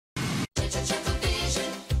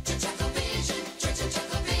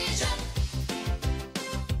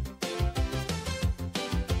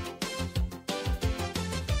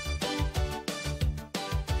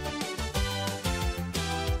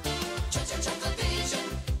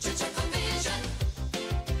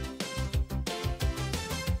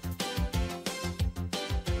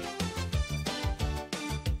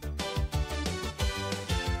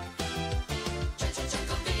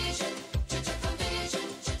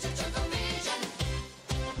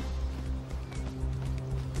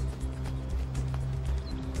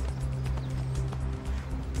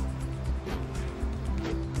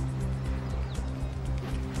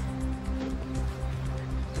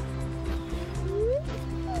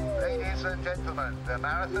Ladies and gentlemen, the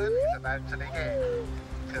marathon is about to begin.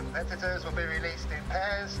 Competitors will be released in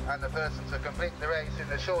pairs, and the person to complete the race in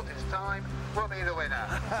the shortest time will be the winner.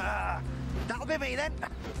 That'll be me then.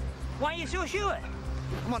 Why are you so sure?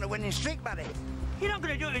 I'm on a winning streak, buddy. You're not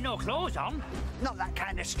going to do it with no clothes on. Not that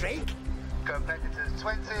kind of streak. Competitors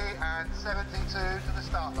 20 and 72 to the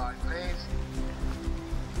start line, please.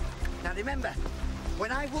 Now remember,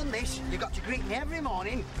 when I've won this, you've got to greet me every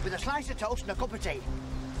morning with a slice of toast and a cup of tea.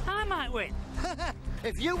 I might win.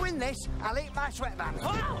 If you win this, I'll eat my sweatband.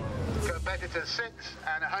 Wow! Competitors 6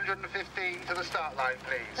 and 115 to the start line,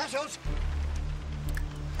 please. That's us.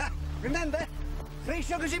 Remember, 3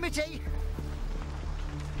 sugars in my tea.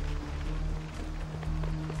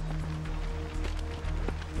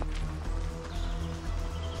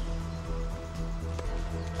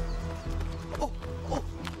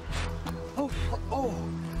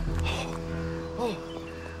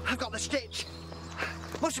 I've got the stitch.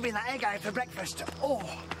 Must have been that egg I had for breakfast. Oh,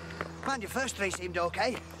 mind your first 3 seemed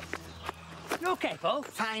okay. You okay, Paul?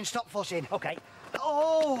 Fine, stop fussing. Okay.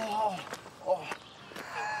 Oh.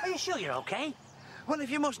 Are you sure you're okay? Well,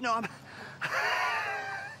 if you must know, I'm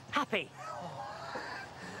Happy?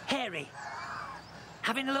 Hairy?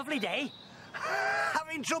 Having a lovely day?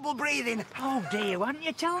 having trouble breathing. Oh dear, why didn't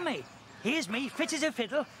you tell me? Here's me, fit as a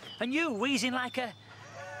fiddle, and you wheezing like a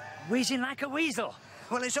weasel.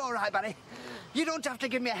 Well, it's all right, Barry. You don't have to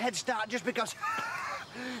give me a head start just because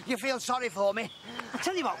you feel sorry for me. I'll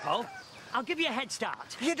tell you what, Paul, I'll give you a head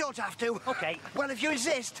start. You don't have to. Okay. Well, if you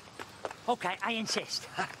insist. Okay, I insist.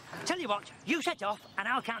 Tell you what, you set off and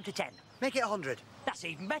I'll count to 10. Make it 100. That's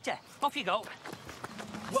even better. Off you go.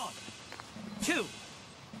 1, 2,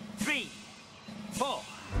 3, 4.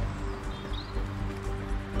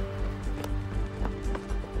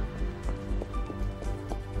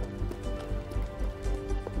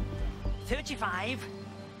 35,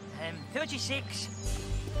 36.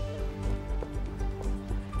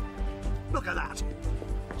 Look at that.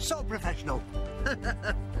 So professional.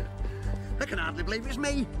 I can hardly believe it's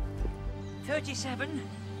me. 37,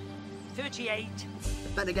 38.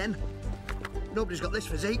 Then again, nobody's got this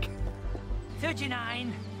physique.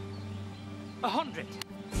 39, 100.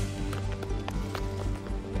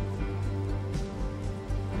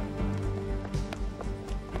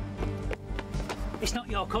 It's not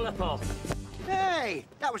your colour, Paul. Hey,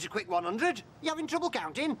 that was a quick 100. You having trouble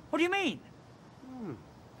counting? What do you mean?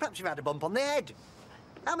 Perhaps you've had a bump on the head.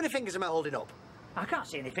 How many fingers am I holding up? I can't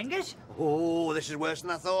see any fingers. Oh, this is worse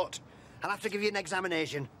than I thought. I'll have to give you an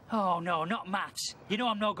examination. Oh, no, not maths. You know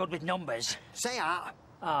I'm no good with numbers. Say ah.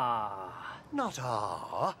 Ah. Not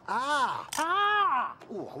ah. Ah. Ah!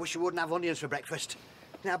 Oh, I wish you wouldn't have onions for breakfast.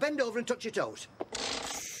 Now bend over and touch your toes.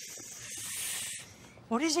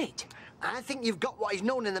 What is it? I think you've got what is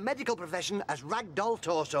known in the medical profession as ragdoll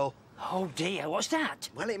torso. Oh, dear, what's that?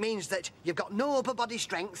 Well, it means that you've got no upper body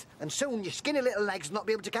strength, and soon your skinny little legs will not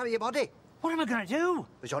be able to carry your body. What am I going to do?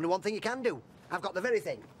 There's only one thing you can do. I've got the very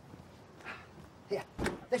thing. Here,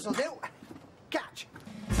 this'll do. Catch.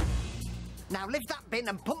 Now lift that bin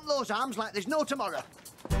and pump those arms like there's no tomorrow.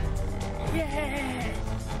 Yeah!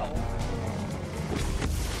 Oh.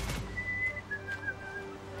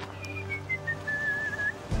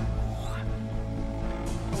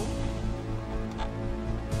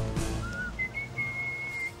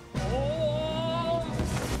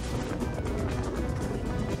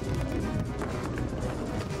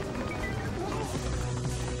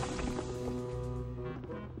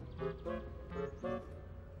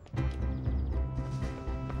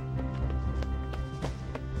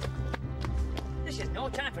 This is no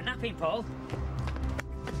time for napping, Paul.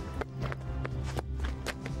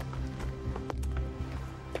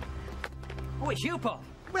 Oh, it's you, Paul.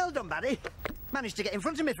 Well done, Barry. Managed to get in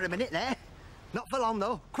front of me for a minute there. Not for long,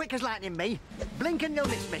 though. Quick as lightning, me. Blink and you'll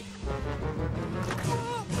miss me.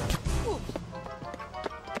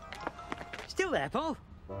 Still there, Paul?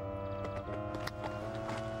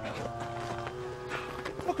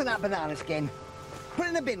 Look at that banana skin. Put it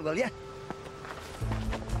in the bin, will you?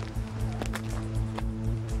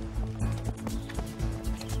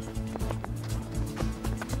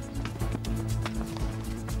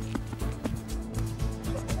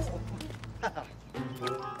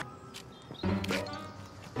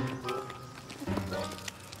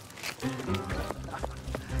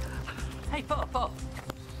 Hey, Paul.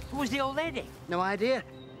 Who was the old lady? No idea.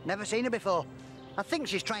 Never seen her before. I think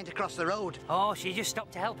she's trying to cross the road. Oh, she just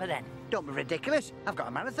stopped to help her then. Don't be ridiculous. I've got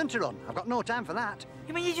a marathon to run. I've got no time for that.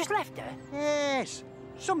 You mean you just left her? Yes.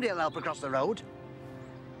 Somebody will help her cross the road.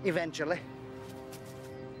 Eventually.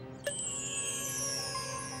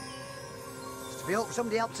 It's to be hoped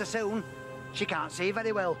somebody helps her soon. She can't see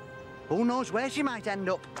very well. Who knows where she might end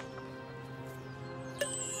up?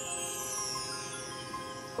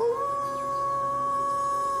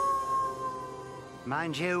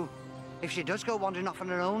 Mind you, if she does go wandering off on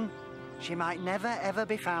her own, she might never ever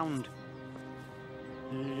be found.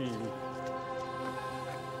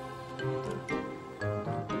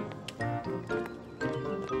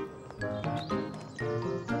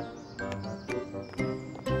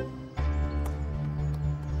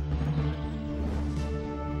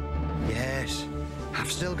 Yes,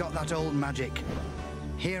 I've still got that old magic.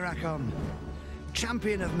 Here I come,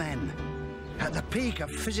 champion of men, at the peak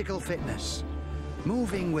of physical fitness,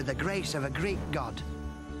 moving with the grace of a Greek god.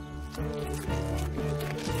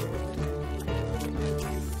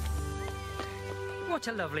 What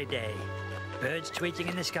a lovely day. Birds tweeting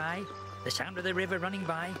in the sky, the sound of the river running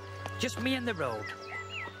by, just me and the road.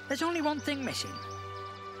 There's only one thing missing.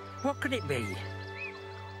 What could it be?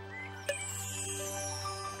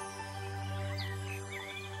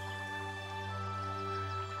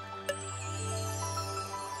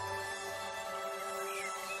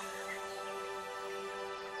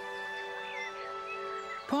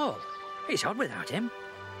 Paul, it's odd without him.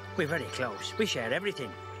 We're very close. We share everything.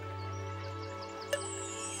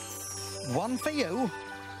 One for you,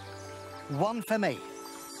 one for me.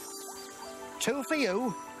 Two for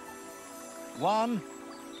you, 1,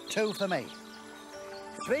 2 for me.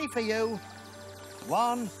 3 for you,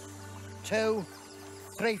 1, 2,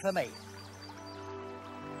 3 for me.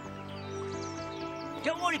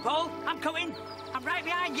 Don't worry, Paul. I'm coming. I'm right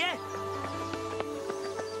behind you.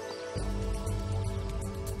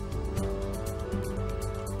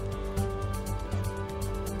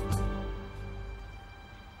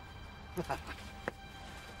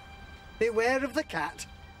 Beware of the cat.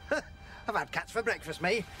 I've had cats for breakfast,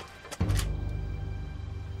 me.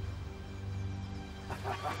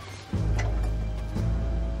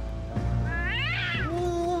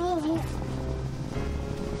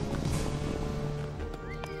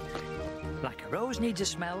 Like a rose needs a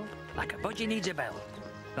smell, like a budgie needs a bell,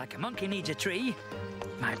 like a monkey needs a tree,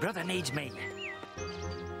 my brother needs me.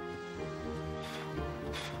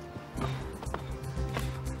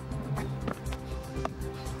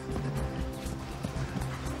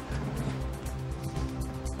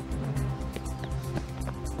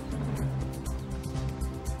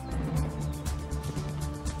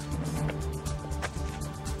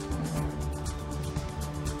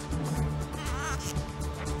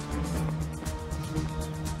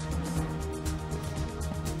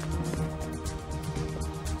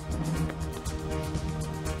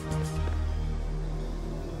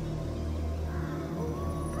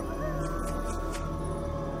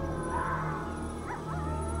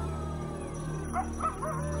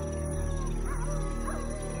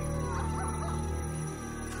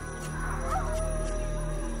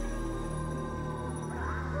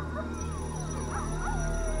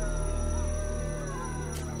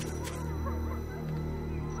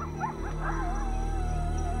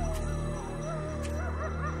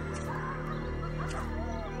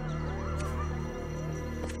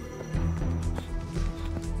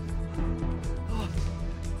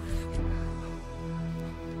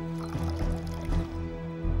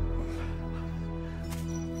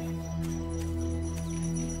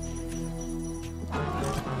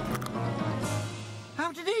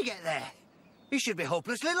 How did he get there? He should be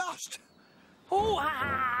hopelessly lost. Oh,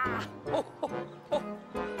 ah! Oh, oh, oh.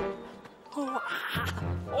 Oh, ah!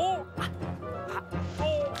 Oh, ah!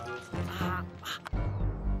 Oh, ah!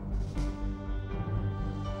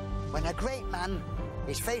 When a great man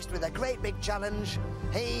is faced with a great big challenge,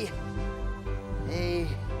 he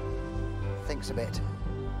thinks a bit.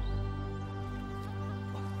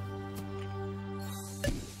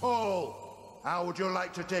 Oh, how would you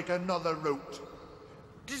like to take another route?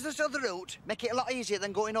 Does this other route make it a lot easier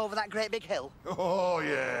than going over that great big hill? Oh,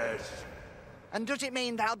 yes. And does it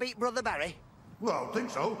mean that I'll beat Brother Barry? Well, I think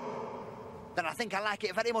so. Then I think I like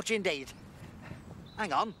it very much indeed.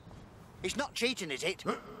 Hang on. It's not cheating, is it?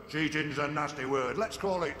 Cheating's a nasty word. Let's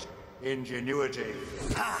call it ingenuity.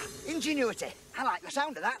 Ah, ingenuity. I like the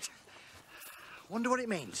sound of that. Wonder what it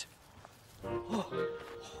means. Oh.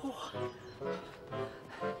 Oh.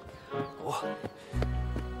 Oh.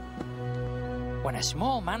 When a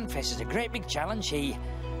small man faces a great big challenge, he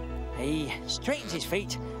straightens his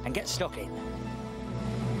feet and gets stuck in.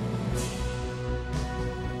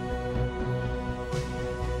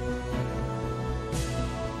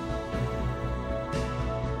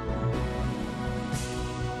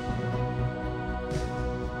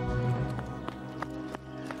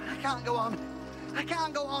 I can't go on. I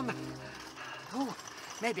can't go on. Oh,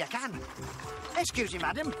 maybe I can. Excuse me,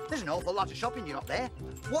 madam. There's an awful lot of shopping you got there.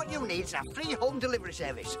 What you need is a free home delivery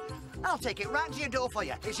service. I'll take it right to your door for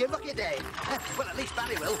you. It's your lucky day. Well, at least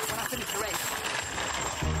Barry will when I finish the race.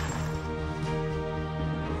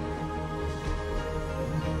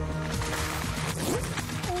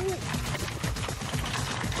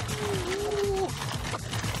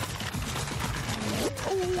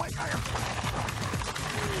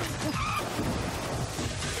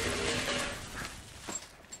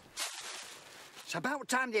 It's about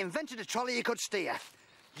time they invented a trolley you could steer.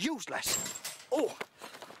 Useless. Oh.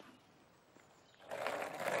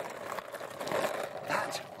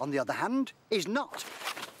 That, on the other hand, is not.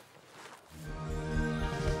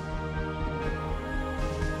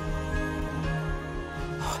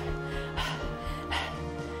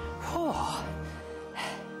 Oh.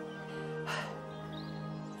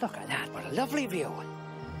 Look at that, what a lovely view.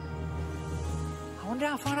 I wonder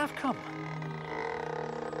how far I've come.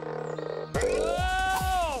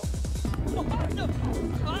 Whoa! Oh, no.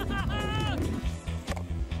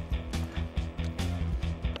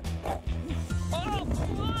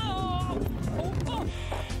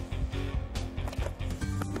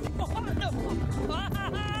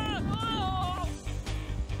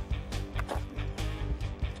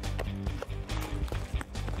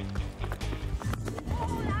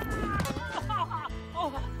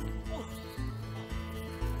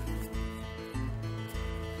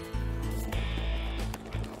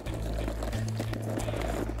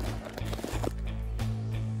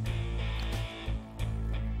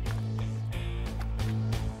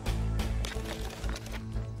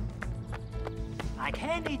 Like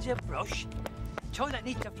hair needs a brush, toilet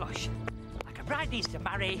needs a flush. Like a bride needs to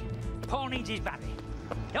marry, Paul needs his Barry.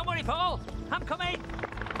 Don't worry, Paul, I'm coming.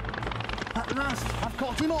 At last, I've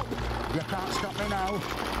caught him up. You can't stop me now.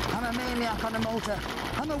 I'm a maniac on a motor.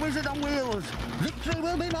 I'm a wizard on wheels. Victory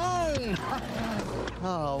will be mine.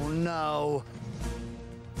 Oh, no.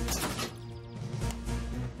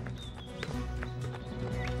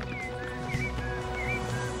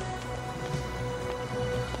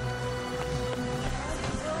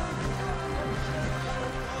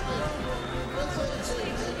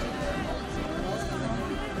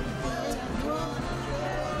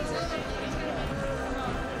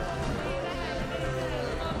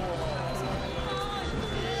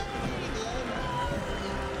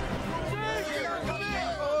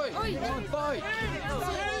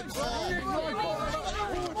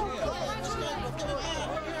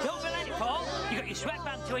 Don't be late, Paul. You got your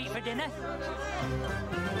sweatband to eat for dinner.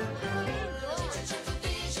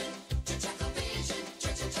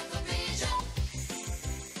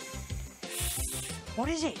 What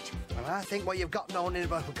is it? Well, I think what you've got known in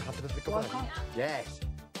about... Oh, God, there's a couple of them. Yes.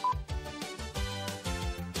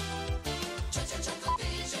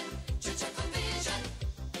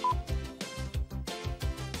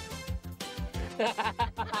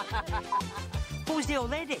 Who's the old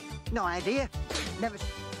lady? No idea. Never...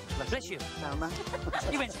 Bless you. No, man.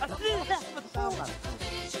 You went... No, man.